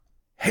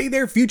Hey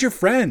there, future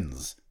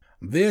friends!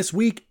 This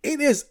week,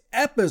 it is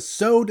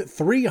episode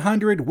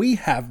 300. We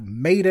have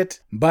made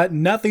it, but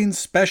nothing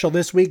special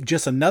this week,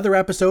 just another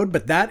episode,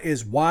 but that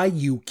is why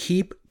you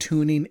keep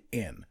tuning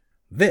in.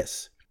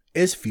 This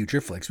is Future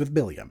Flicks with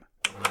Billiam.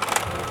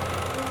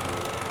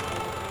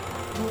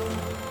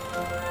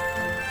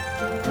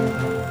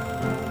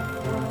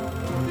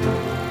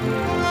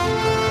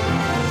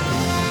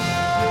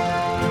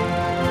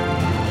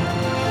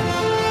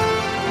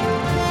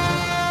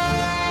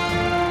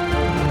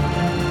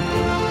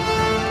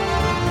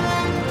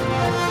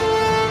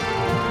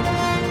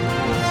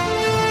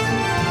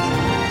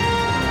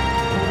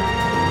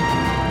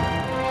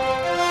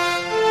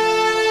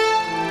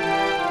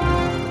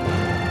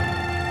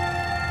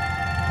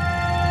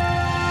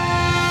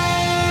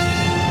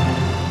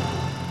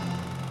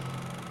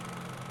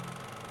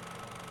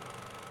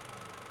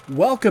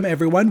 Welcome,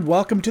 everyone.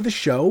 Welcome to the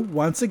show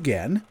once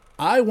again.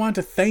 I want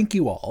to thank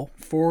you all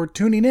for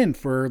tuning in,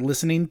 for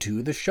listening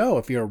to the show.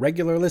 If you're a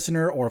regular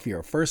listener or if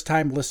you're a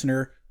first-time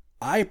listener,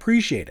 I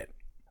appreciate it.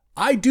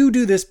 I do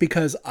this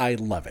because I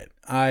love it.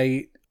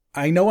 I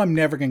know I'm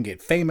never going to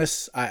get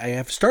famous. I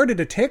have started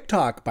a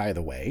TikTok, by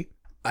the way.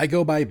 I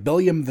go by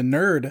Billiam the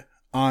Nerd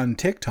on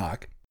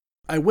TikTok.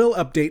 I will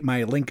update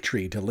my link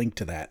tree to link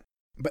to that.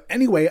 But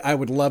anyway, I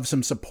would love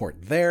some support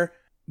there.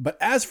 But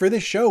as for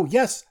this show,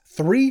 yes,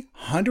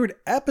 300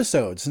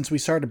 episodes since we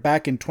started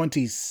back in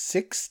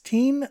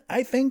 2016,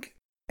 I think.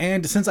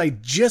 And since I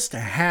just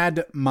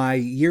had my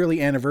yearly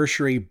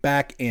anniversary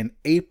back in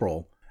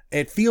April,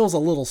 it feels a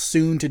little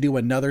soon to do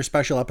another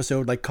special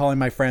episode, like texting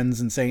my friends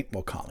and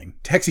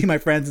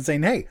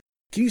saying, hey,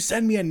 can you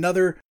send me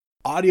another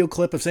audio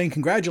clip of saying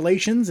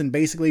congratulations and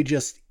basically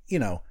just,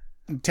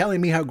 telling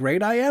me how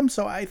great I am?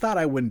 So I thought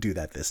I wouldn't do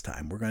that this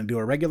time. We're going to do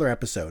a regular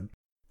episode.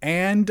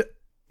 And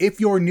if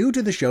you're new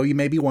to the show, you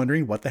may be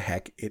wondering what the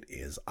heck it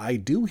is I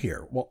do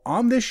here. Well,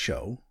 on this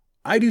show,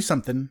 I do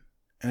something,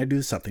 and I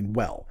do something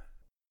well.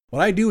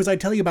 What I do is I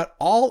tell you about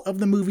all of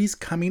the movies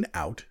coming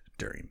out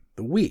during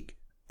the week.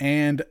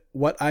 And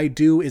what I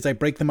do is I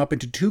break them up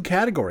into two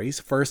categories.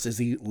 First is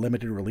the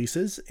limited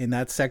releases. In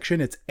that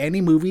section, it's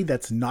any movie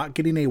that's not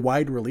getting a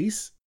wide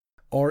release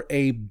or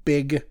a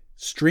big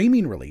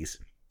streaming release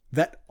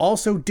that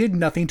also did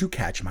nothing to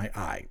catch my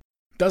eye.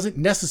 Doesn't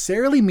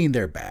necessarily mean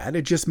they're bad.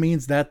 It just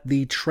means that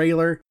the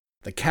trailer,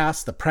 the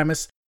cast, the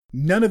premise,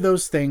 none of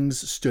those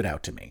things stood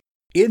out to me.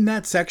 In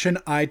that section,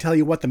 I tell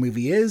you what the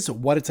movie is,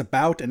 what it's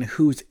about, and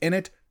who's in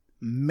it.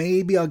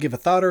 Maybe I'll give a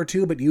thought or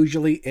two, but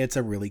usually it's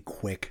a really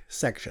quick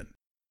section.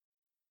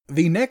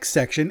 The next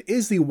section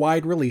is the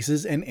wide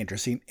releases and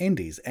interesting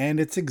indies,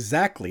 and it's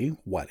exactly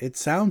what it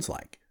sounds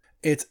like.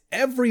 It's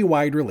every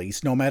wide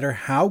release, no matter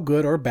how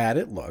good or bad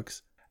it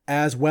looks,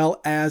 as well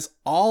as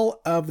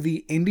all of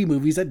the indie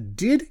movies that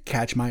did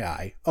catch my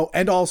eye. Oh,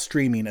 and all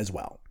streaming as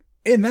well.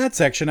 In that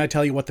section, I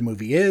tell you what the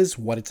movie is,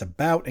 what it's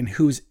about, and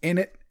who's in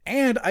it,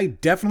 and I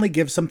definitely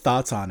give some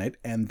thoughts on it,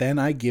 and then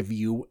I give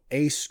you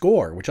a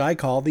score, which I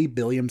call the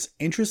Billiam's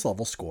Interest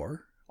Level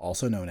Score,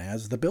 also known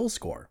as the Bill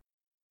Score.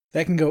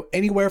 That can go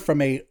anywhere from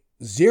a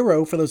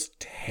 0 for those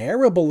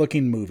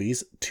terrible-looking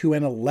movies to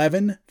an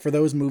 11 for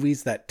those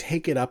movies that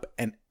take it up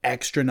an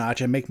extra notch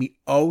and make me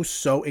oh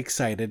so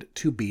excited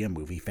to be a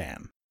movie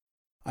fan.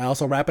 I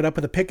also wrap it up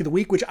with a pick of the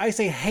week, which I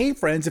say, hey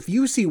friends, if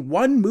you see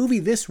one movie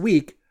this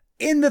week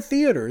in the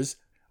theaters,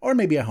 or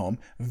maybe at home,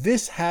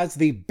 this has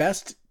the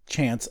best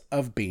chance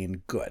of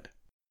being good.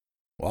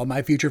 Well,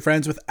 my future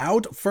friends,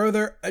 without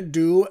further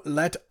ado,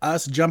 let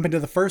us jump into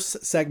the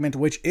first segment,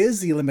 which is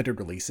the limited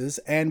releases,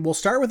 and we'll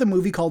start with a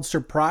movie called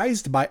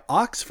Surprised by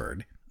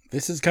Oxford.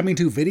 This is coming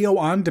to video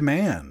on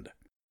demand.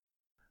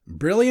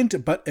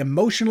 Brilliant but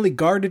emotionally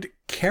guarded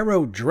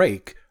Caro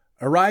Drake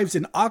arrives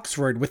in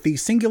Oxford with the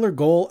singular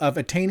goal of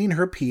attaining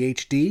her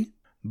PhD,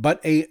 but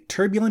a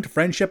turbulent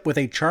friendship with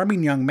a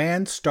charming young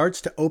man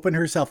starts to open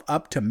herself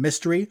up to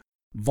mystery,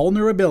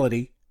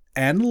 vulnerability,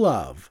 and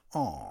love.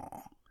 Aww.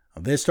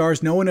 This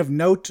stars no one of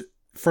note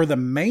for the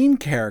main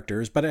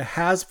characters, but it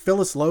has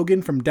Phyllis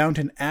Logan from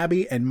Downton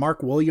Abbey and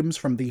Mark Williams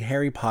from the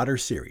Harry Potter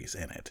series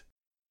in it.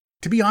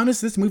 To be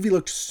honest, this movie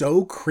looked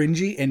so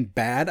cringy and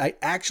bad, I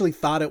actually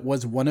thought it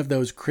was one of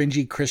those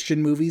cringy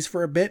Christian movies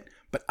for a bit,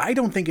 but I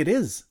don't think it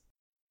is.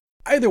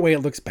 Either way, it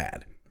looks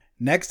bad.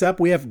 Next up,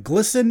 we have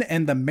Glisten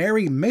and the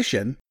Merry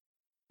Mission.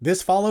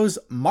 This follows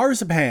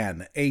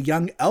Marzipan, a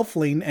young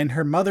elfling, and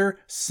her mother,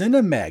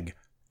 Cinnameg,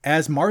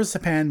 as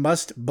Marzipan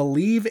must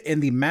believe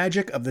in the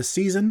magic of the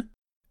season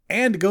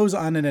and goes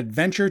on an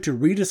adventure to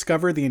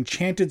rediscover the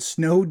enchanted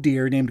snow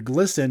deer named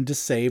Glisten to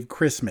save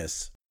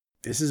Christmas.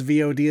 This is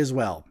VOD as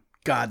well.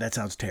 God, that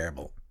sounds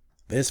terrible.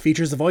 This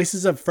features the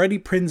voices of Freddie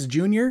Prinze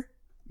Jr.,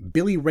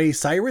 Billy Ray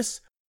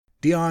Cyrus,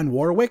 Dionne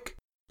Warwick,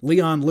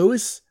 Leon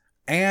Lewis,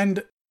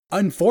 and,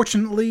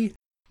 unfortunately,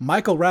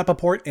 Michael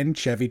Rappaport and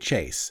Chevy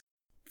Chase.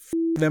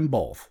 Them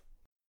both.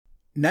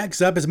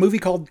 Next up is a movie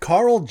called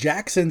Carl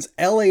Jackson's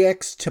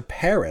LAX to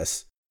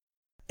Paris.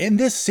 In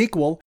this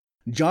sequel,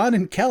 John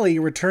and Kelly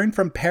return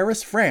from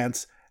Paris,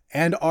 France,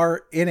 and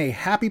are in a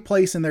happy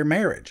place in their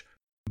marriage.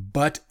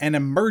 but an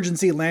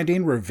emergency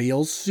landing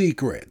reveals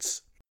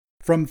secrets.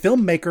 From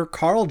filmmaker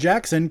Carl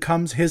Jackson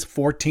comes his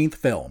 14th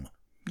film.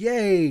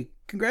 Yay!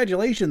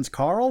 Congratulations,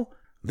 Carl!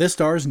 This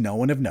stars no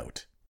one of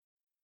note.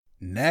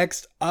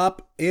 Next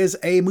up is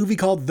a movie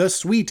called The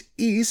Sweet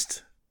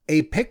East,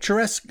 a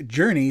picturesque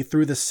journey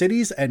through the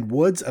cities and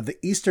woods of the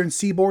eastern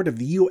seaboard of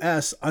the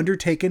U.S.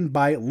 undertaken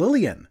by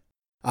Lillian.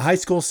 A high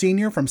school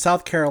senior from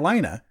South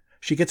Carolina,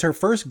 she gets her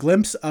first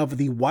glimpse of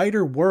the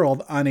wider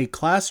world on a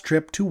class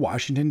trip to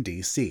Washington,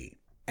 D.C.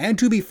 And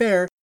to be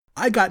fair,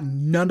 I got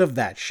none of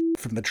that shit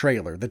from the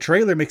trailer. The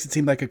trailer makes it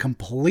seem like a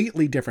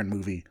completely different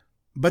movie,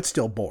 but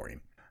still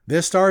boring.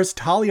 This stars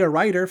Talia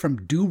Ryder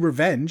from Do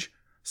Revenge,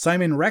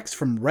 Simon Rex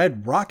from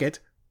Red Rocket,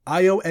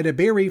 Ayo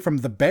Edebiri from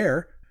The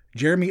Bear,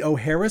 Jeremy O.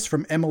 Harris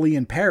from Emily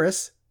in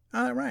Paris,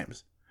 that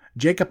rhymes,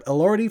 Jacob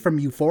Elordi from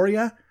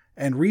Euphoria,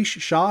 and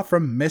Reesh Shah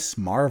from Miss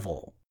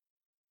Marvel.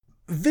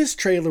 This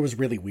trailer was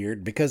really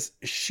weird because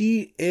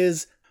she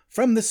is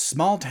from this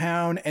small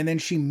town and then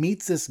she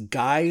meets this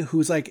guy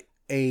who's like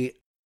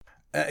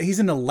he's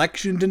an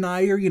election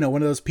denier,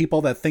 one of those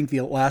people that think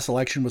the last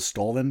election was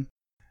stolen.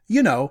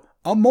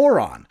 A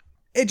moron.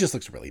 It just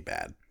looks really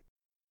bad.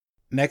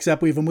 Next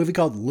up, we have a movie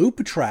called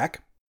Loop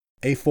Track.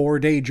 A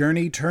 4-day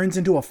journey turns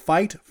into a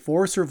fight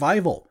for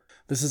survival.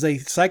 This is a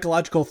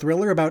psychological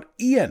thriller about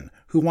Ian,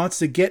 who wants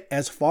to get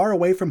as far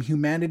away from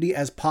humanity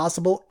as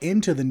possible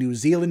into the New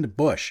Zealand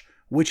bush,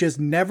 which is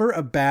never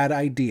a bad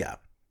idea.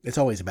 It's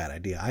always a bad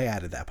idea. I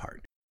added that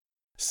part.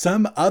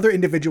 Some other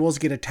individuals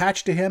get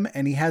attached to him,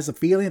 and he has a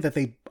feeling that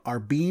they are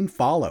being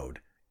followed.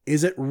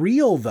 Is it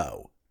real,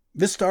 though?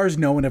 This stars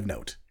no one of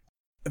note.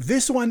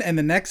 This one and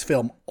the next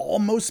film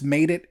almost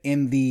made it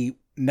in the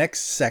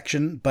next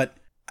section, but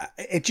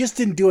it just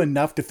didn't do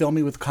enough to fill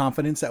me with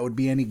confidence that would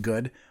be any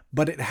good.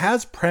 But it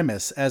has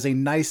premise as a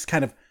nice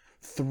kind of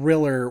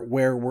thriller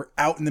where we're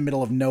out in the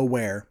middle of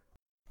nowhere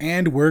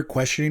and we're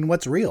questioning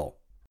what's real.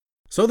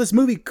 So this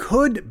movie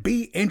could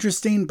be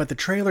interesting, but the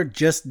trailer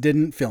just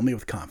didn't fill me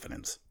with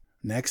confidence.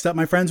 Next up,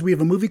 my friends, we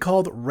have a movie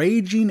called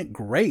Raging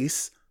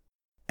Grace.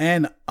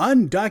 An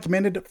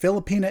undocumented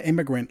Filipina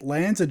immigrant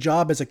lands a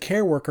job as a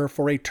care worker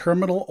for a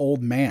terminal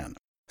old man,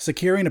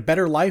 securing a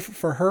better life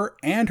for her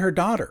and her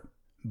daughter.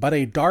 But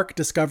a dark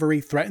discovery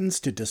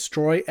threatens to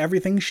destroy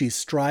everything she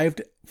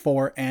strived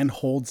for and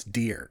holds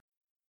dear.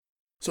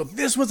 So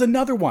this was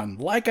another one,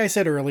 like I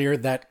said earlier,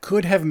 that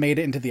could have made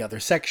it into the other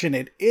section.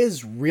 It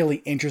is really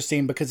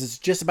interesting because it's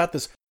just about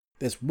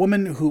this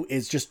woman who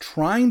is just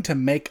trying to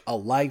make a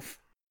life.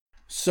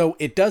 So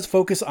it does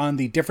focus on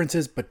the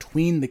differences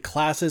between the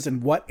classes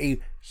and what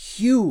a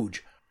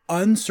huge,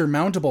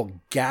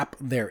 unsurmountable gap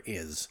there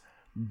is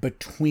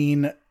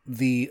between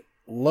the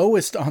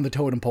lowest on the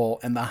totem pole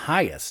and the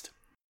highest.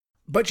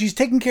 But she's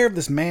taking care of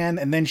this man,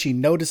 and then she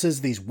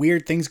notices these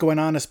weird things going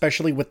on,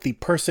 especially with the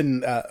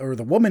person or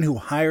the woman who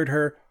hired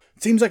her.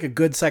 It seems like a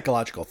good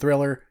psychological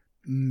thriller.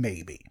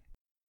 Maybe.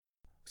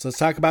 So let's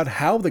talk about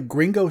How the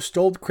Gringo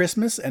Stole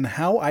Christmas and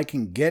how I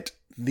can get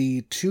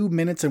the 2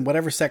 minutes and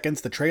whatever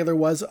seconds the trailer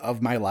was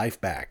of my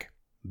life back.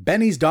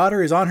 Benny's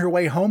daughter is on her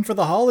way home for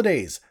the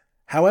holidays.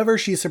 However,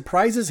 she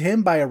surprises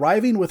him by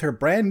arriving with her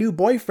brand new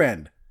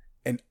boyfriend,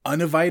 an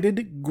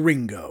uninvited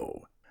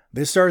gringo.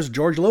 This stars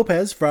George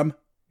Lopez from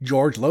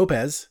George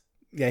Lopez.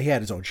 Yeah, he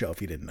had his own show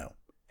if you didn't know.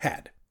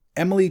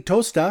 Emily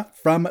Tosta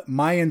from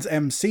Mayans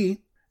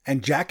MC,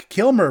 and Jack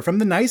Kilmer from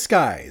The Nice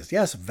Guys.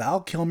 Yes,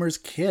 Val Kilmer's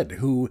kid,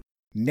 who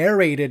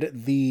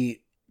narrated the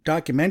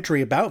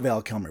documentary about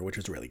Val Kilmer, which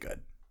was really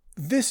good.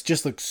 This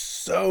just looks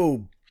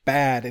so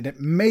bad, and it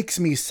makes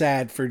me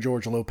sad for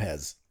George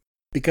Lopez,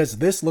 because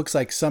this looks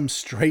like some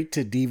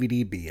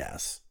straight-to-DVD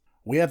BS.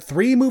 We have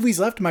 3 movies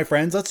left, my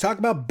friends. Let's talk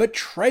about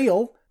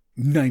Betrayal,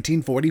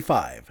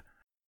 1945.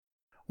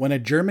 When a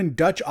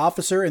German-Dutch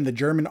officer in the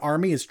German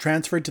army is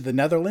transferred to the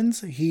Netherlands,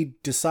 he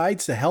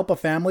decides to help a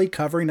family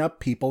covering up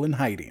people in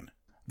hiding.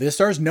 This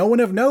stars no one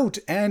of note,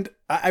 and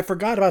I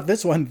forgot about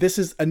this one. This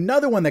is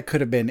another one that could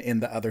have been in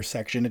the other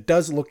section. It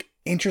does look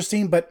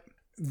interesting, but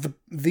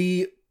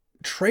the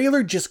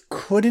trailer just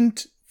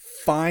couldn't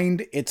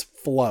find its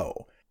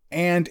flow.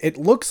 And it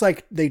looks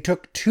like they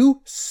took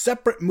 2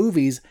 separate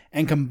movies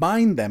and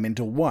combined them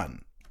into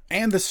one.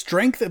 And the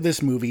strength of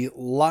this movie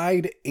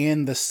lied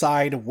in the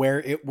side where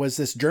it was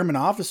this German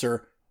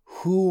officer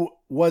who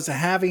was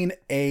having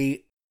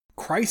a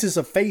crisis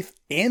of faith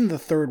in the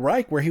Third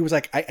Reich, where he was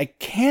like, I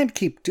can't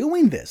keep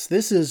doing this.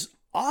 This is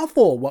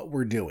awful what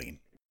we're doing.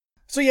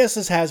 So yes,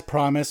 this has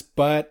promise,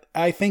 but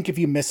I think if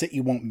you miss it,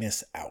 you won't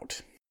miss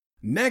out.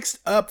 Next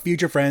up,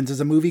 future friends,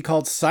 is a movie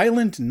called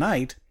Silent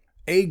Night.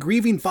 A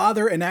grieving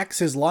father enacts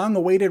his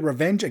long-awaited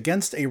revenge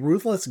against a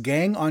ruthless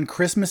gang on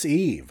Christmas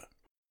Eve.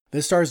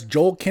 This stars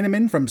Joel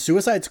Kinnaman from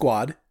Suicide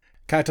Squad,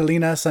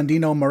 Catalina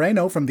Sandino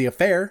Moreno from The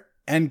Affair,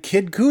 and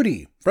Kid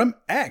Cudi from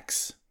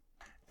X.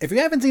 If you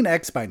haven't seen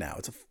X by now,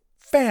 it's a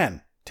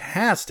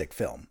fantastic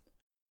film.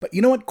 But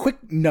you know what?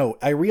 Quick note,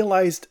 I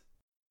realized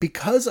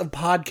because of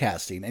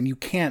podcasting, and you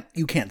can't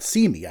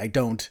see me, I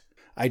don't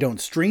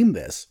stream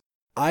this.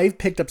 I've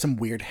picked up some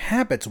weird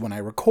habits when I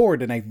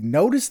record, and I've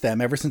noticed them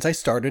ever since I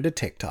started a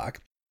TikTok,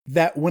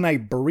 that when I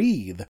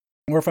breathe,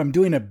 or if I'm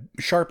doing a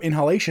sharp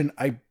inhalation,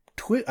 I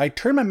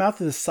turn my mouth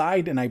to the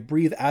side and I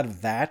breathe out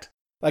of that.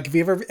 Like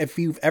if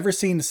you've ever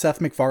seen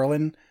Seth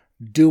MacFarlane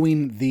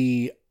doing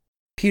the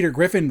Peter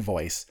Griffin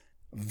voice,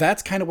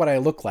 that's kind of what I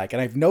look like.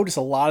 And I've noticed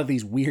a lot of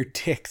these weird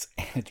tics,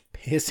 and it's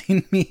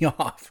pissing me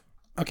off.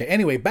 Okay,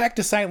 anyway, back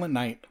to Silent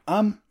Night.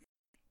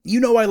 You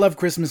know I love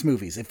Christmas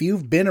movies. If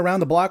you've been around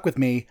the block with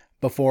me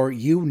before,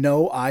 you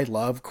know I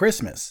love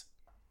Christmas.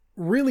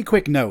 Really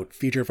quick note,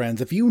 future friends,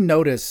 if you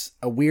notice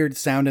a weird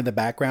sound in the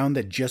background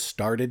that just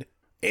started,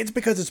 it's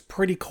because it's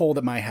pretty cold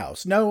at my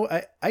house. No,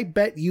 I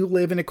bet you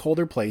live in a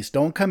colder place,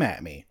 don't come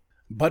at me.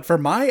 But for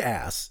my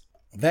ass,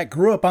 that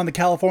grew up on the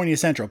California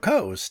Central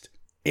Coast,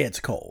 it's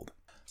cold.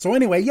 So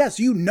anyway,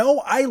 yes, you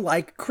know I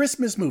like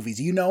Christmas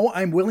movies. You know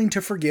I'm willing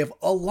to forgive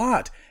a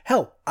lot.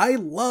 Hell, I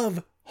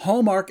love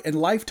Hallmark and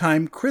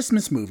Lifetime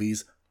Christmas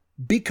movies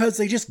because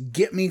they just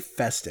get me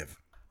festive.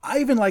 I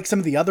even like some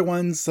of the other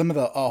ones, some of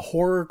the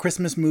horror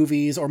Christmas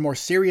movies or more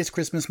serious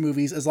Christmas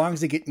movies, as long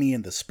as they get me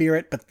in the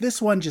spirit. But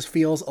this one just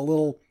feels a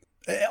little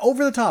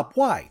over the top.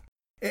 Why?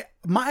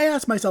 I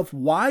ask myself,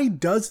 why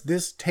does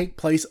this take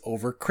place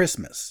over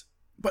Christmas?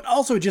 But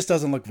also it just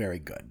doesn't look very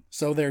good.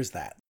 So there's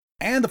that.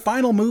 And the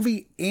final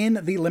movie in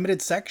the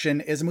limited section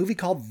is a movie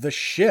called The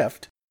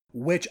Shift,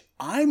 which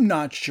I'm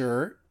not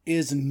sure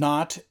is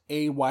not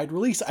a wide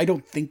release. I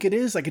don't think it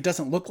is. Like, it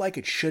doesn't look like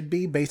it should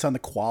be based on the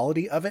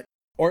quality of it,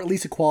 or at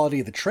least the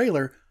quality of the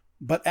trailer.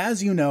 But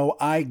as you know,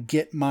 I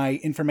get my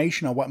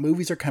information on what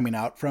movies are coming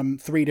out from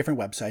 3 different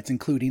websites,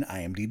 including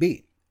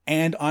IMDb.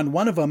 And on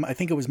one of them, I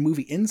think it was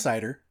Movie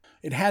Insider,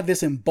 it had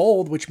this in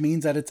bold, which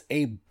means that it's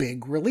a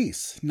big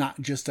release, not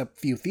just a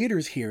few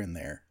theaters here and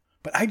there.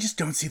 But I just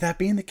don't see that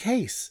being the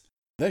case.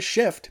 The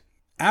Shift.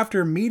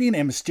 After meeting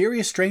a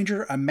mysterious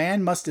stranger, a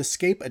man must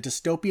escape a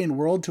dystopian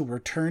world to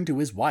return to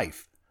his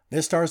wife.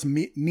 This stars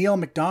Neil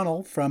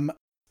McDonough from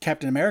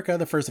Captain America,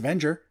 The First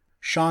Avenger,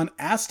 Sean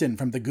Astin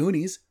from The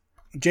Goonies,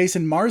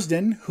 Jason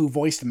Marsden, who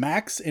voiced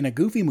Max in a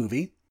Goofy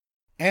movie,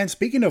 and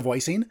speaking of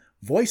voicing,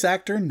 voice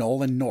actor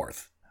Nolan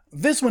North.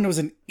 This one was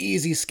an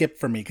easy skip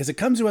for me because it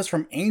comes to us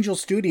from Angel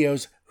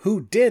Studios,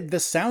 who did The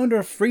Sound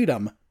of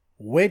Freedom,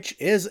 which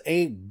is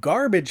a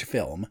garbage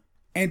film.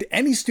 And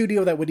any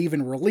studio that would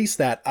even release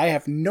that, I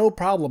have no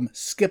problem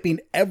skipping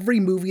every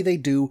movie they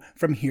do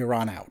from here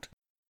on out.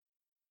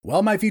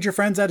 Well, my future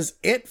friends, that is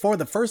it for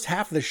the first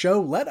half of the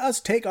show. Let us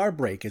take our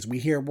break as we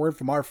hear word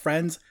from our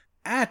friends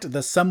at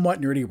the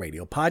Somewhat Nerdy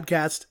Radio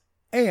podcast,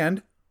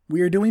 and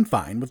we are doing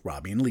fine with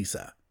Robbie and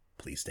Lisa.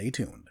 Please stay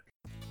tuned.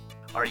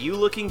 Are you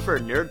looking for a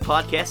nerd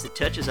podcast that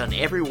touches on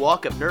every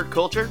walk of nerd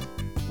culture?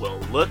 Well,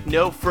 look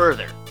no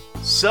further.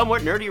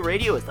 Somewhat Nerdy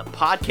Radio is the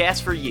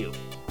podcast for you.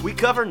 We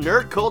cover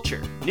nerd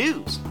culture,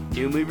 news,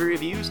 new movie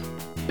reviews,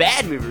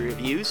 bad movie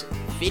reviews,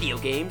 video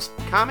games,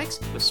 comics,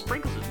 with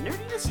sprinkles of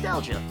nerdy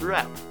nostalgia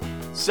throughout.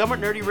 Somewhat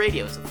Nerdy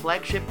Radio is the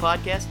flagship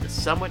podcast of the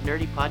Somewhat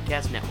Nerdy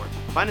Podcast Network.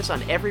 Find us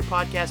on every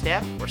podcast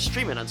app or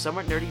stream it on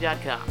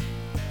somewhatnerdy.com.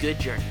 Good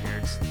journey,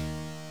 nerds.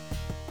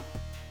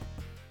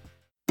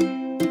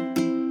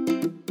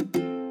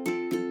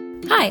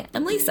 Hi,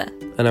 I'm Lisa.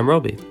 And I'm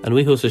Robbie, and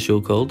we host a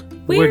show called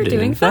We're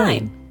Doing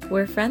Fine.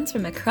 We're friends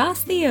from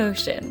across the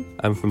ocean.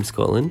 I'm from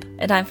Scotland.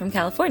 And I'm from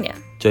California.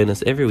 Join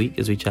us every week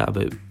as we chat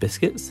about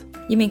biscuits.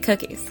 You mean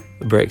cookies?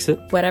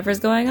 Brexit. Whatever's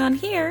going on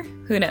here,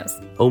 who knows?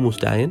 Almost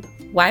dying.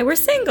 Why we're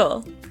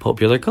single.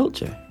 Popular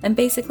culture. And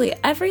basically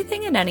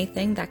everything and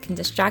anything that can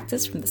distract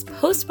us from this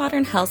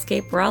postmodern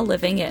hellscape we're all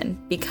living in.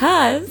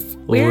 Because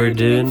we're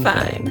doing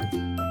fine.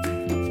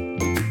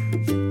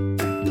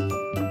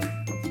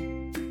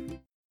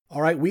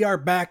 All right, we are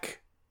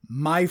back,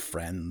 my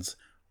friends,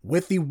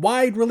 with the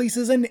wide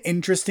releases and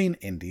interesting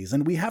indies,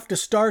 and we have to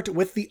start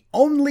with the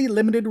only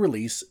limited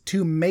release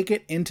to make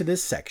it into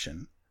this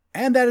section,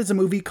 and that is a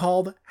movie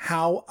called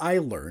How I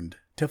Learned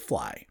to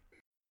Fly.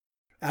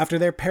 After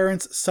their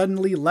parents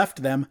suddenly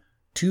left them,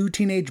 2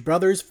 teenage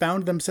brothers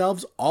found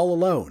themselves all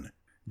alone.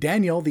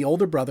 Daniel, the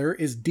older brother,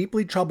 is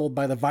deeply troubled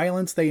by the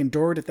violence they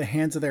endured at the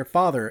hands of their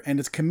father and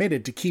is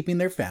committed to keeping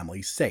their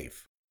family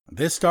safe.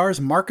 This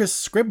stars Marcus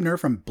Scribner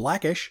from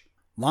Blackish,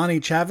 Lonnie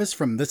Chavis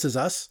from This Is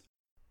Us,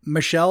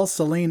 Michelle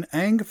Celine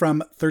Ang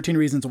from 13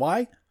 Reasons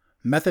Why,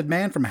 Method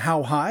Man from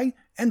How High,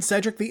 and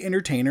Cedric the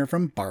Entertainer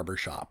from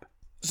Barbershop.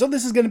 So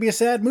this is going to be a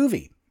sad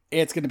movie.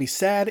 It's going to be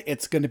sad.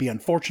 It's going to be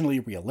unfortunately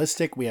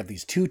realistic. We have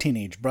these 2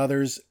 teenage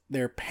brothers.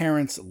 Their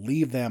parents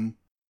leave them.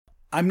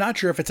 I'm not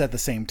sure if it's at the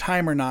same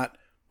time or not,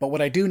 but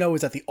what I do know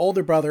is that the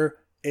older brother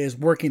is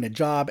working a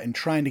job and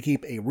trying to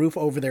keep a roof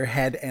over their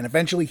head, and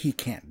eventually he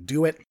can't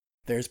do it.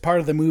 There's part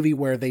of the movie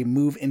where they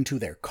move into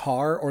their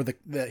car, or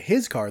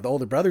his car, the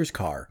older brother's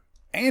car,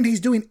 and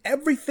he's doing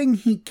everything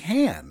he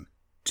can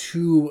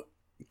to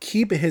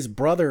keep his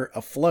brother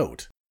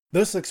afloat.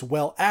 This looks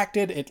well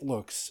acted. It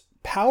looks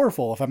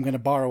powerful, if I'm going to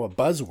borrow a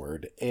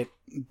buzzword. It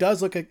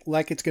does look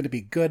like it's going to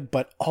be good,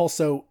 but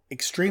also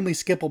extremely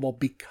skippable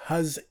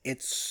because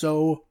it's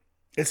so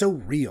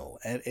real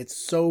and it's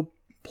so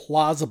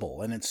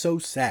plausible, and it's so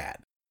sad.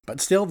 But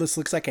still, this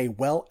looks like a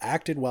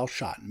well-acted,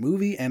 well-shot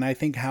movie, and I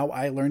think How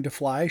I Learned to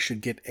Fly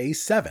should get a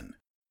 7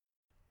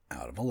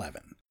 out of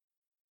 11.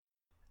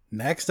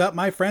 Next up,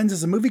 my friends,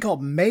 is a movie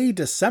called May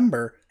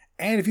December,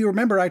 and if you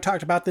remember, I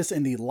talked about this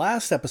in the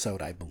last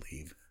episode, I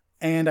believe,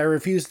 and I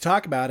refused to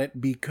talk about it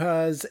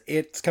because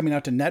it's coming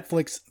out to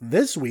Netflix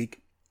this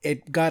week.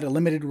 It got a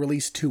limited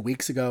release 2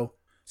 weeks ago.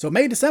 So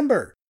May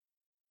December!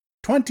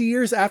 20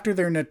 years after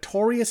their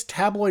notorious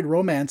tabloid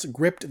romance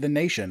gripped the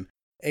nation,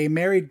 a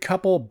married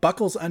couple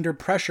buckles under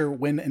pressure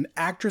when an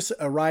actress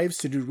arrives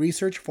to do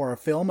research for a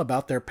film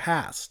about their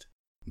past.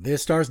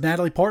 This stars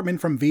Natalie Portman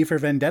from V for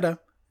Vendetta,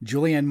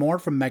 Julianne Moore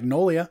from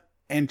Magnolia,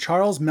 and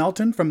Charles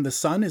Melton from The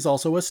Sun is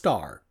also a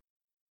star.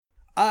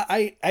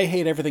 I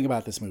hate everything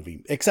about this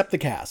movie, except the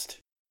cast.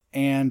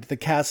 And the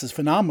cast is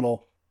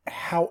phenomenal.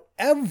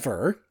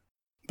 However,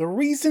 the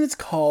reason it's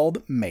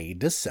called May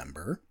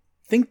December,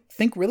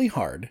 think really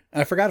hard.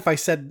 I forgot if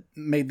I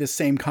made this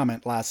same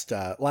comment last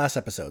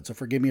episode, so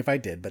forgive me if I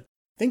did, but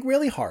think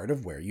really hard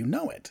of where you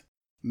know it.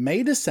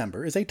 May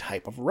December is a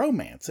type of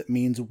romance. It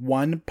means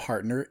one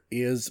partner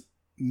is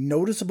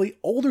noticeably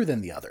older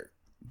than the other,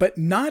 but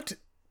not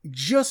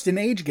just an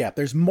age gap.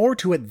 There's more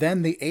to it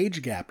than the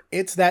age gap.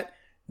 It's that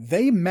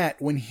they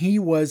met when he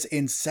was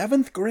in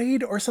 7th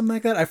grade or something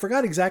like that. I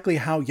forgot exactly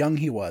how young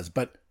he was,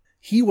 but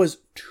he was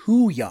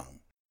too young.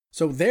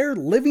 So they're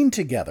living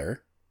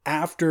together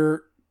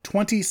after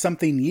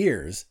 20-something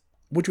years,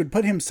 which would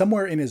put him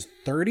somewhere in his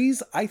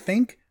 30s, I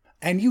think.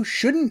 And you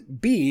shouldn't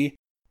be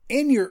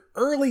in your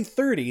early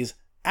 30s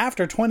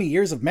after 20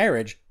 years of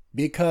marriage,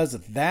 because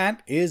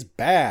that is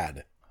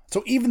bad.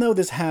 So even though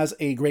this has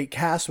a great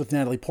cast with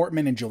Natalie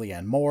Portman and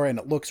Julianne Moore, and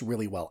it looks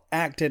really well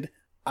acted,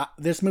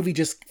 this movie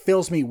just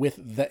fills me with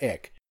the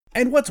ick.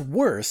 And what's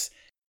worse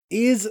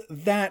is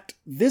that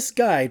this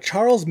guy,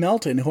 Charles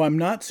Melton, who I'm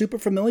not super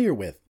familiar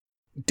with,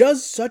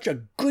 does such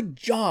a good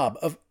job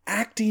of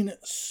acting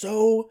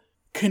so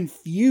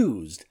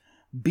confused,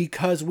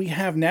 because we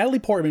have Natalie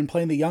Portman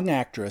playing the young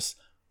actress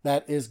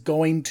that is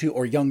going to,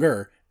 or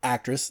younger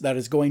actress that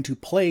is going to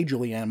play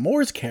Julianne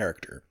Moore's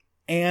character.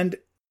 And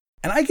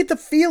I get the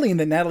feeling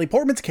that Natalie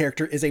Portman's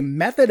character is a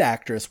method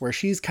actress where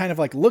she's kind of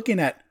like looking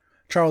at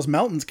Charles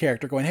Melton's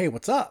character going, hey,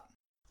 what's up?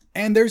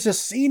 And there's a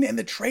scene in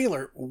the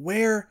trailer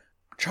where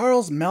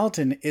Charles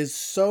Melton is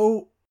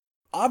so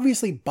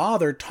obviously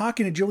bothered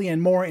talking to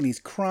Julianne Moore, and he's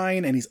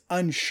crying and he's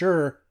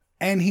unsure,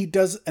 and he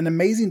does an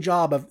amazing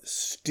job of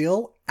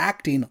still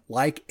acting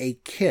like a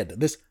kid.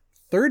 This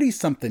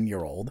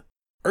 30-something-year-old,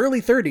 early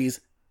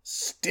 30s,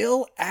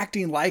 still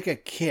acting like a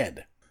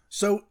kid.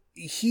 So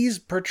he's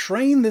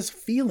portraying this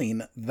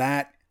feeling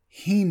that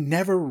he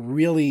never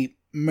really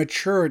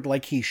matured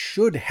like he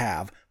should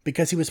have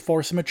because he was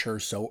forced to mature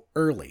so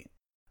early.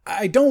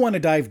 I don't want to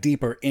dive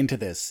deeper into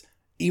this,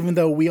 even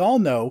though we all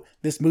know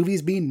this movie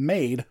is being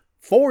made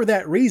for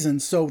that reason,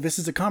 so this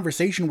is a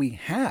conversation we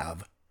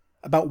have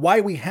about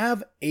why we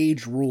have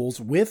age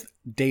rules with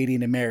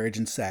dating and marriage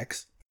and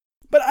sex.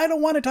 But I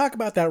don't want to talk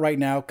about that right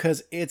now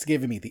because it's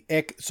giving me the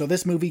ick, so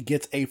this movie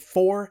gets a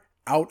 4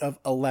 out of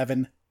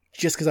 11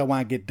 just because I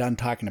want to get done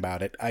talking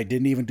about it. I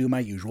didn't even do my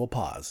usual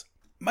pause.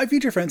 My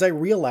future friends, I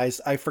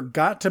realized I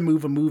forgot to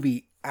move a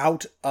movie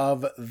out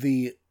of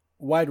the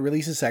wide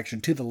releases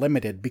section to the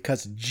limited,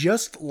 because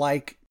just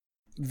like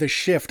The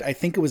Shift, I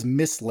think it was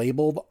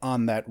mislabeled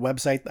on that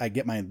website I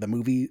get the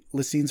movie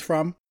listings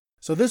from.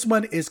 So this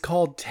one is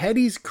called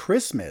Teddy's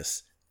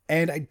Christmas,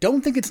 and I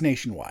don't think it's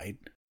nationwide.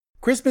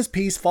 Christmas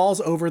peace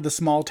falls over the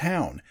small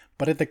town,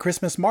 but at the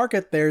Christmas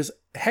market there's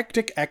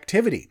hectic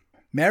activity.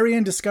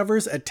 Marion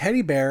discovers a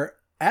teddy bear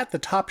at the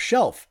top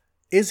shelf.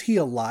 Is he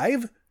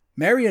alive?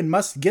 Marion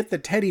must get the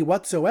teddy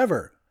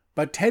whatsoever,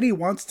 but Teddy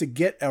wants to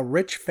get a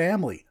rich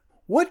family.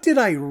 What did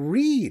I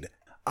read?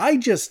 I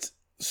just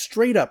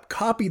straight up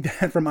copied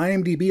that from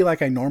IMDb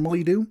like I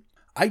normally do.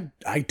 I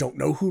don't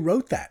know who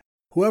wrote that.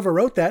 Whoever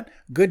wrote that,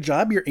 good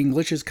job, your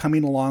English is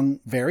coming along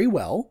very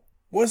well.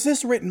 Was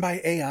this written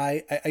by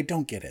AI? I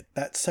don't get it.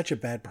 That's such a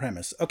bad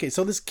premise. Okay,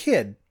 so this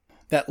kid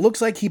that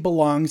looks like he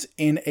belongs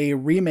in a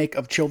remake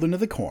of Children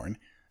of the Corn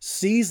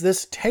sees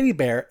this teddy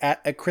bear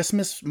at a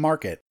Christmas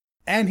market,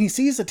 and he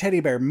sees the teddy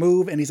bear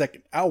move, and he's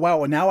like, oh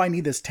wow, now I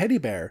need this teddy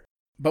bear.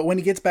 But when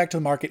he gets back to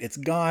the market, it's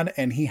gone,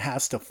 and he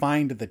has to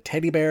find the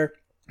teddy bear.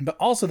 But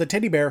also the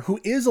teddy bear, who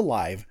is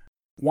alive,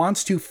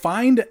 wants to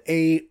find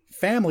a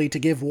family to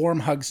give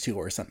warm hugs to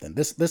or something.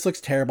 This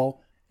looks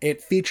terrible.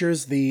 It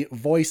features the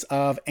voice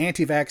of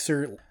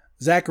anti-vaxxer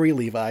Zachary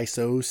Levi,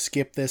 so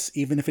skip this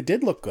even if it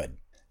did look good.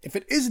 If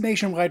it is a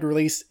nationwide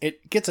release,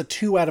 it gets a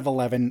 2 out of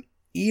 11,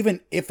 even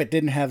if it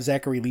didn't have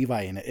Zachary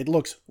Levi in it. It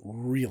looks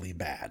really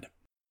bad.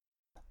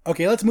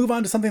 Okay, let's move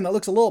on to something that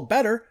looks a little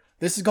better.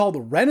 This is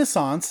called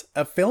Renaissance,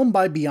 a film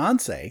by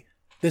Beyonce.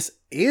 This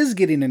is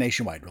getting a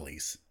nationwide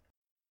release.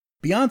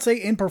 Beyonce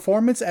in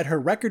performance at her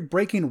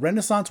record-breaking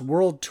Renaissance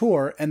World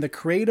Tour and the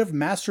creative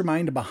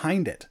mastermind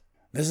behind it.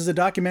 This is a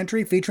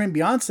documentary featuring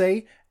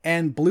Beyonce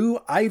and Blue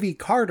Ivy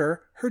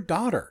Carter, her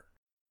daughter.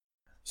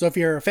 So if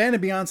you're a fan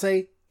of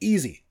Beyonce,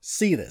 Easy.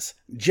 See this.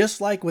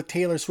 Just like with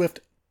Taylor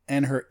Swift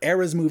and her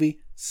Eras movie,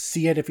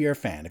 see it if you're a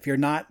fan. If you're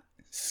not,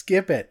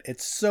 skip it.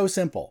 It's so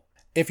simple.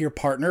 If your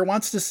partner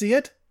wants to see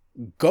it,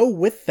 go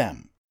with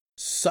them.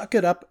 Suck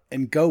it up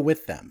and go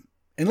with them.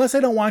 Unless they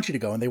don't want you to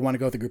go and they want to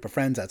go with a group of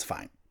friends, that's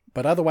fine.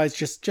 But otherwise,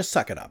 just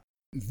suck it up.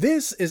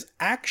 This is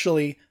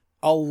actually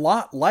a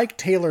lot like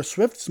Taylor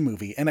Swift's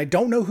movie, and I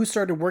don't know who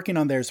started working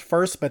on theirs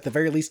first, but at the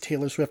very least,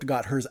 Taylor Swift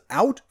got hers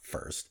out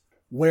first,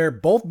 where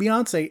both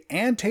Beyonce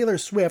and Taylor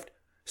Swift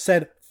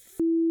said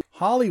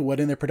Hollywood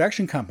and their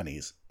production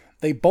companies.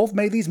 They both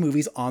made these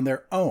movies on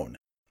their own.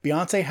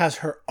 Beyonce has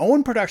her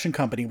own production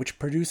company, which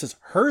produces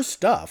her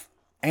stuff,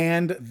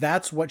 and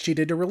that's what she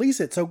did to release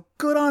it, so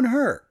good on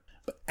her.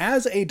 But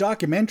as a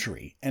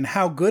documentary, and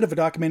how good of a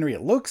documentary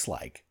it looks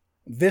like,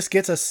 this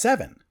gets a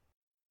 7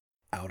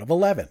 out of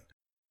 11.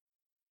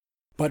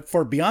 But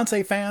for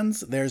Beyonce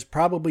fans, there's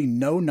probably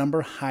no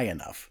number high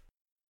enough.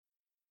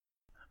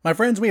 My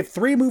friends, we have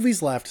 3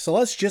 movies left, so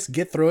let's just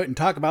get through it and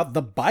talk about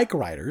The Bike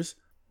Riders.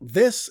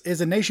 This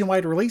is a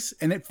nationwide release,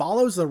 and it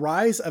follows the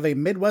rise of a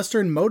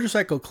Midwestern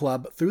motorcycle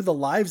club through the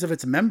lives of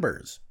its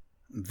members.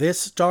 This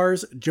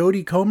stars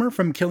Jodie Comer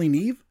from Killing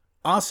Eve,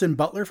 Austin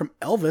Butler from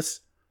Elvis,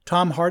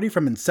 Tom Hardy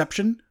from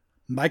Inception,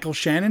 Michael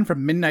Shannon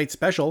from Midnight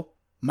Special,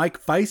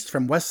 Mike Feist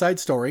from West Side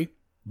Story,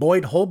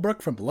 Boyd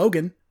Holbrook from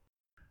Logan,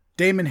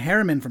 Damon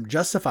Harriman from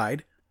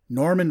Justified,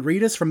 Norman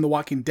Reedus from The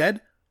Walking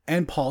Dead,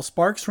 and Paul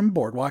Sparks from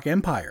Boardwalk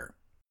Empire.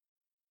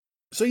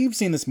 So you've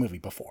seen this movie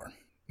before.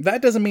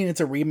 That doesn't mean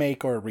it's a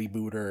remake or a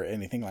reboot or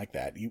anything like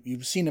that.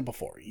 You've seen it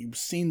before. You've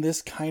seen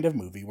this kind of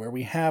movie where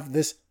we have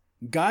this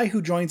guy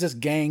who joins this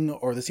gang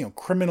or this,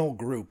 criminal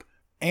group,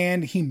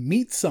 and he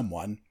meets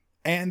someone,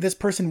 and this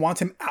person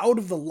wants him out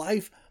of the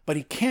life, but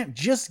he can't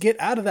just get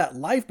out of that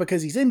life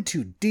because he's in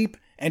too deep,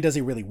 and does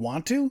he really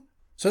want to?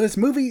 So this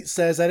movie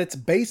says that it's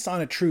based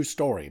on a true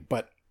story,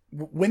 but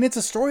when it's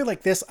a story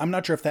like this, I'm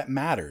not sure if that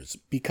matters,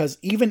 because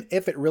even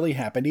if it really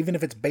happened, even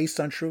if it's based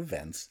on true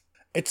events,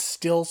 it's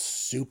still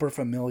super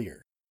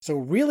familiar. So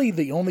really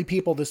the only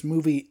people this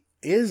movie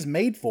is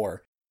made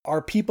for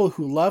are people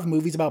who love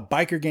movies about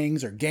biker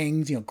gangs or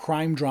gangs,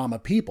 crime drama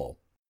people.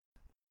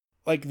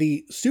 Like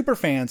the super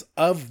fans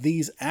of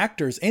these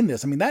actors in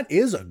this, that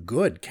is a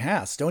good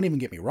cast, don't even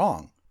get me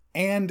wrong.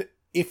 And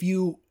if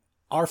you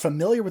are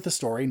familiar with the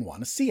story and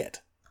want to see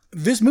it,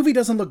 this movie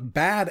doesn't look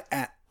bad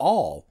at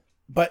all,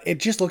 but it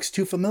just looks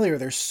too familiar.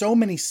 There's so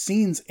many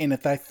scenes in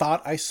it that I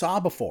thought I saw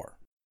before.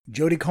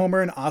 Jodie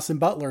Comer and Austin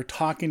Butler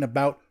talking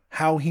about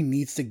how he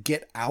needs to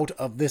get out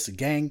of this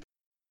gang.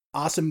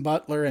 Austin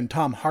Butler and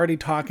Tom Hardy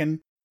talking,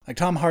 like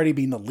Tom Hardy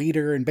being the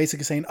leader and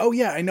basically saying, oh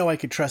yeah, I know I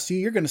could trust you.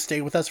 You're going to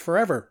stay with us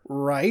forever,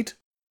 right?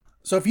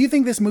 So if you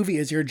think this movie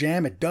is your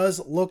jam, it does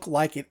look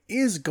like it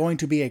is going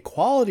to be a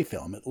quality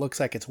film. It looks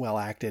like it's well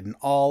acted and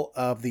all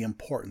of the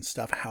important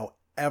stuff.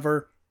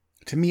 However,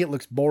 to me, it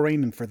looks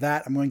boring, and for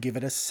that, I'm going to give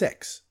it a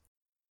 6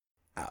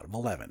 out of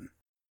 11.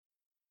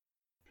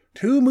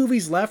 2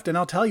 movies left, and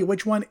I'll tell you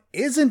which one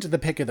isn't the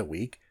pick of the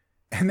week,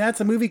 and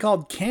that's a movie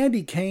called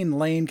Candy Cane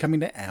Lane coming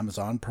to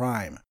Amazon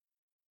Prime.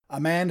 A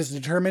man is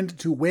determined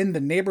to win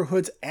the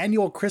neighborhood's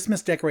annual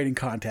Christmas decorating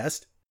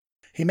contest.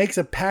 He makes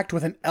a pact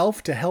with an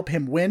elf to help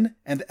him win,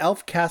 and the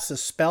elf casts a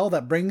spell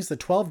that brings the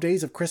 12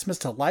 days of Christmas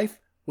to life,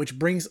 which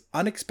brings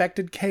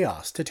unexpected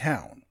chaos to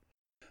town.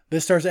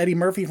 This stars Eddie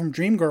Murphy from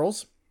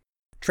Dreamgirls,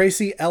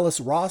 Tracy Ellis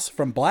Ross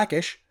from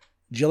Blackish,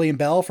 Jillian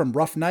Bell from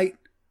Rough Night,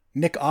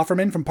 Nick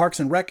Offerman from Parks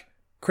and Rec,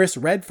 Chris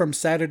Redd from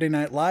Saturday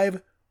Night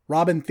Live,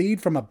 Robin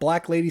Thede from A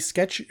Black Lady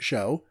Sketch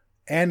Show,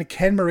 and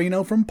Ken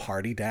Marino from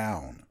Party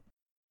Down.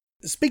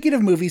 Speaking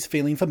of movies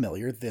feeling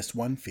familiar, this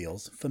one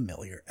feels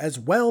familiar as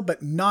well,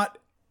 but not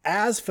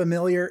as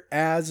familiar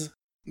as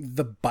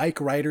The Bike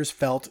Riders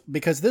felt,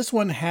 because this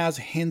one has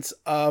hints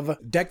of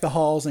Deck the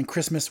Halls and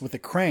Christmas with the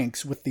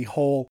Cranks with the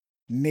whole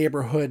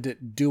neighborhood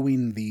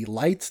doing the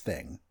lights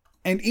thing.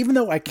 And even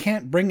though I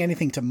can't bring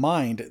anything to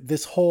mind,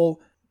 this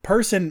whole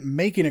person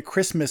making a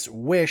Christmas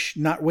wish,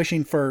 not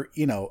wishing for,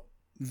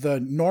 the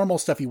normal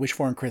stuff you wish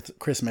for in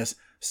Christmas,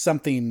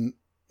 something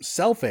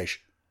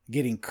selfish,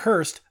 getting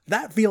cursed,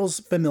 that feels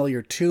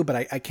familiar too, but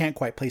I can't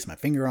quite place my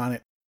finger on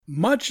it.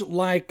 Much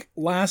like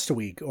last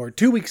week, or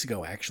 2 weeks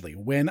ago actually,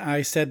 when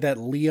I said that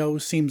Leo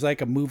seems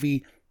like a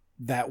movie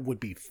that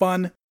would be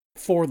fun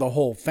for the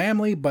whole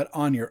family, but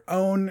on your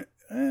own,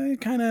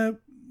 kind of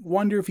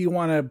wonder if you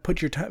want to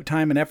put your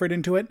time and effort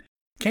into it.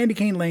 Candy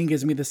Cane Lane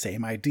gives me the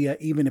same idea,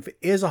 even if it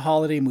is a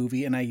holiday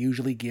movie, and I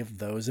usually give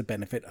those a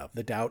benefit of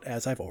the doubt,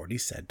 as I've already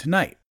said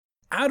tonight.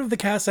 Out of the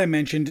cast I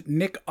mentioned,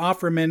 Nick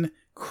Offerman,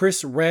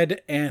 Chris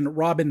Redd, and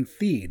Robin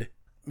Thede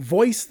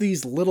voice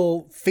these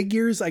little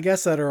figures, I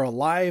guess, that are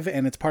alive,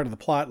 and it's part of the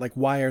plot, like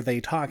why are they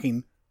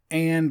talking?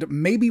 And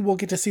maybe we'll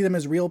get to see them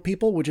as real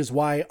people, which is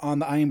why on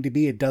the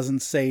IMDb it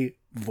doesn't say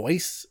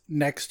voice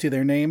next to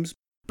their names.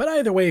 But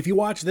either way, if you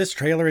watch this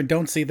trailer and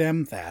don't see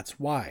them, that's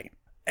why.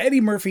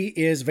 Eddie Murphy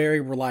is very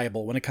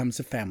reliable when it comes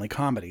to family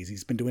comedies.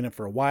 He's been doing it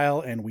for a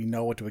while, and we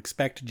know what to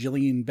expect.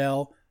 Jillian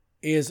Bell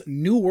is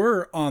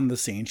newer on the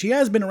scene. She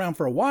has been around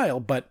for a while,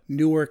 but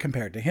newer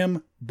compared to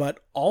him, but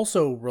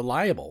also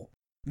reliable.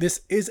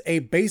 This is a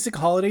basic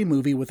holiday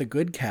movie with a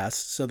good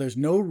cast, so there's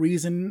no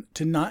reason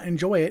to not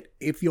enjoy it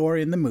if you're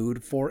in the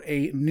mood for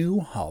a new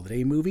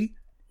holiday movie.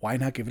 Why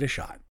not give it a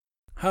shot?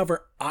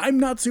 However, I'm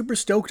not super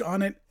stoked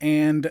on it,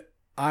 and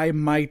I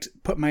might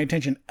put my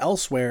attention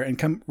elsewhere and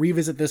come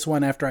revisit this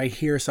one after I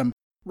hear some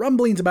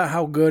rumblings about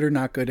how good or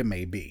not good it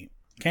may be.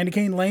 Candy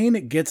Cane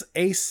Lane gets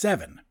a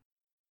 7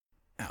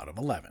 out of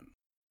 11.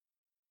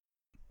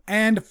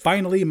 And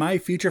finally, my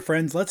future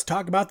friends, let's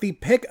talk about the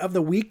pick of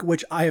the week,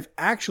 which I have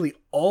actually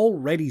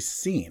already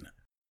seen.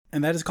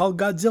 And that is called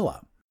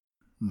Godzilla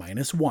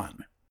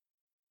 -1.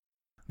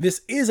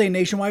 This is a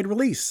nationwide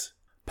release.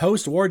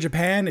 Post-war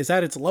Japan is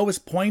at its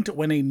lowest point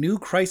when a new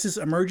crisis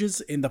emerges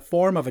in the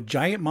form of a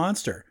giant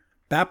monster,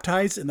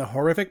 baptized in the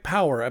horrific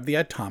power of the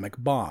atomic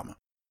bomb.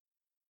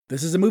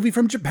 This is a movie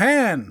from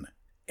Japan!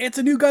 It's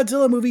a new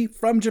Godzilla movie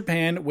from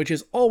Japan, which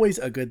is always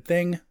a good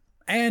thing.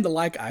 And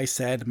like I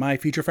said, my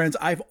future friends,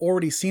 I've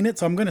already seen it,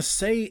 so I'm going to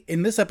say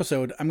in this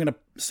episode, I'm going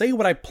to say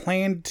what I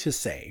planned to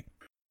say.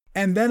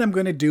 And then I'm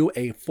going to do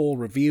a full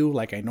review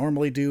like I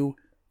normally do.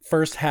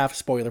 First half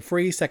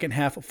spoiler-free, second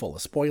half full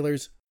of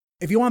spoilers.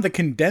 If you want the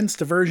condensed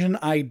version,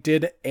 I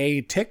did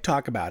a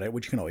TikTok about it,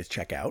 which you can always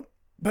check out.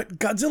 But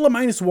Godzilla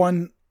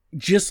 -1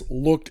 just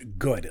looked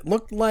good. It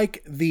looked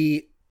like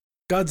the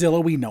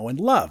Godzilla we know and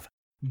love.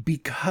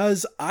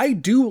 Because I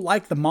do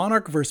like the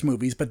Monarchverse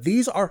movies, but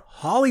these are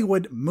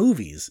Hollywood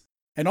movies.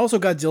 And also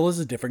Godzilla is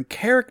a different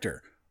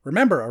character.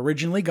 Remember,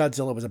 originally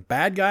Godzilla was a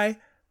bad guy,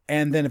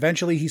 and then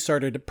eventually he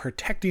started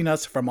protecting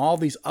us from all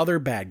these other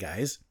bad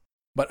guys.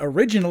 But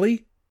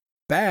originally,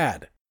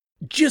 bad.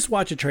 Just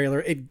watch a trailer.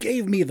 It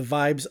gave me the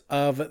vibes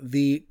of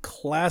the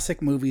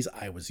classic movies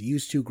I was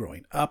used to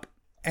growing up.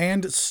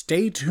 And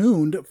stay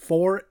tuned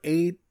for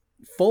a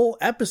full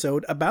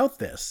episode about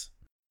this.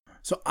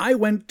 So I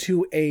went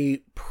to a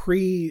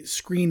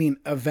pre-screening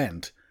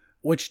event,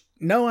 which,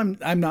 no,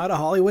 I'm not a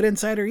Hollywood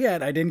insider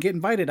yet. I didn't get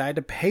invited. I had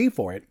to pay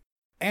for it.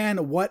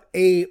 And what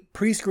a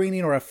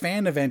pre-screening or a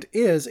fan event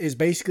is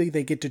basically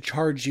they get to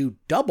charge you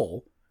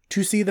double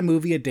to see the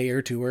movie a day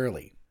or two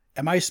early.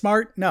 Am I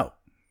smart? No,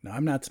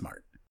 I'm not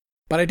smart.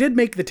 But I did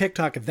make the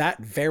TikTok that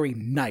very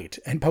night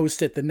and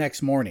post it the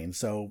next morning.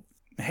 So,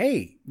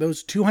 hey,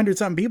 those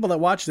 200-something people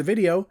that watched the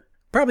video,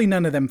 probably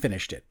none of them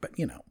finished it, but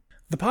you know.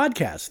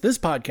 This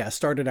podcast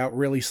started out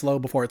really slow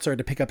before it started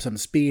to pick up some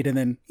speed and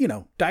then,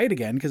 died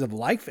again because of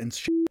life and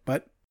shit.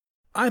 But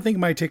I think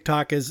my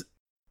TikTok is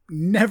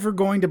never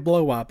going to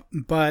blow up,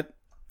 but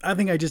I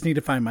think I just need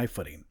to find my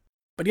footing.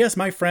 But yes,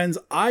 my friends,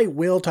 I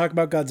will talk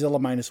about Godzilla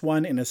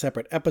 -1 in a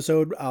separate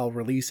episode I'll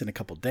release in a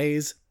couple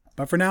days.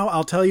 But for now,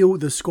 I'll tell you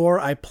the score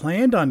I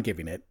planned on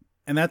giving it,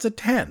 and that's a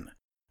 10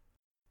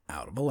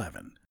 out of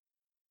 11.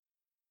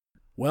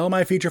 Well,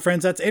 my future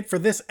friends, that's it for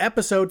this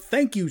episode.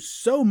 Thank you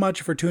so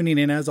much for tuning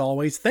in, as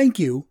always. Thank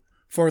you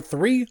for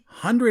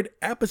 300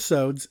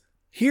 episodes.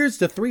 Here's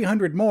to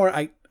 300 more.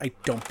 I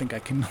don't think I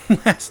can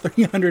last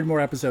 300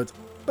 more episodes,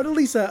 but at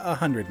least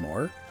 100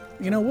 more.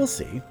 We'll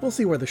see. We'll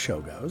see where the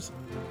show goes.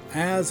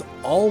 As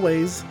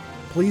always,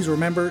 please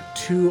remember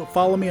to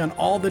follow me on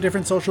all the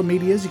different social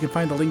medias. You can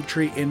find the link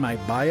tree in my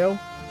bio.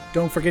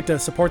 Don't forget to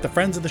support the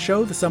friends of the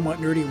show, the Somewhat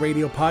Nerdy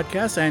Radio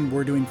Podcast, and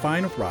We're Doing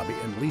Fine with Robbie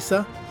and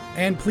Lisa.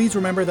 And please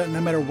remember that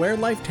no matter where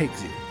life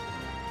takes you,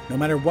 no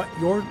matter what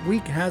your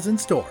week has in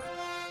store,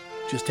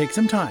 just take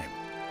some time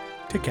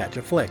to catch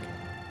a flick.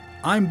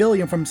 I'm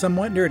Billiam from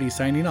Somewhat Nerdy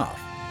signing off,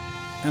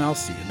 and I'll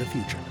see you in the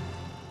future.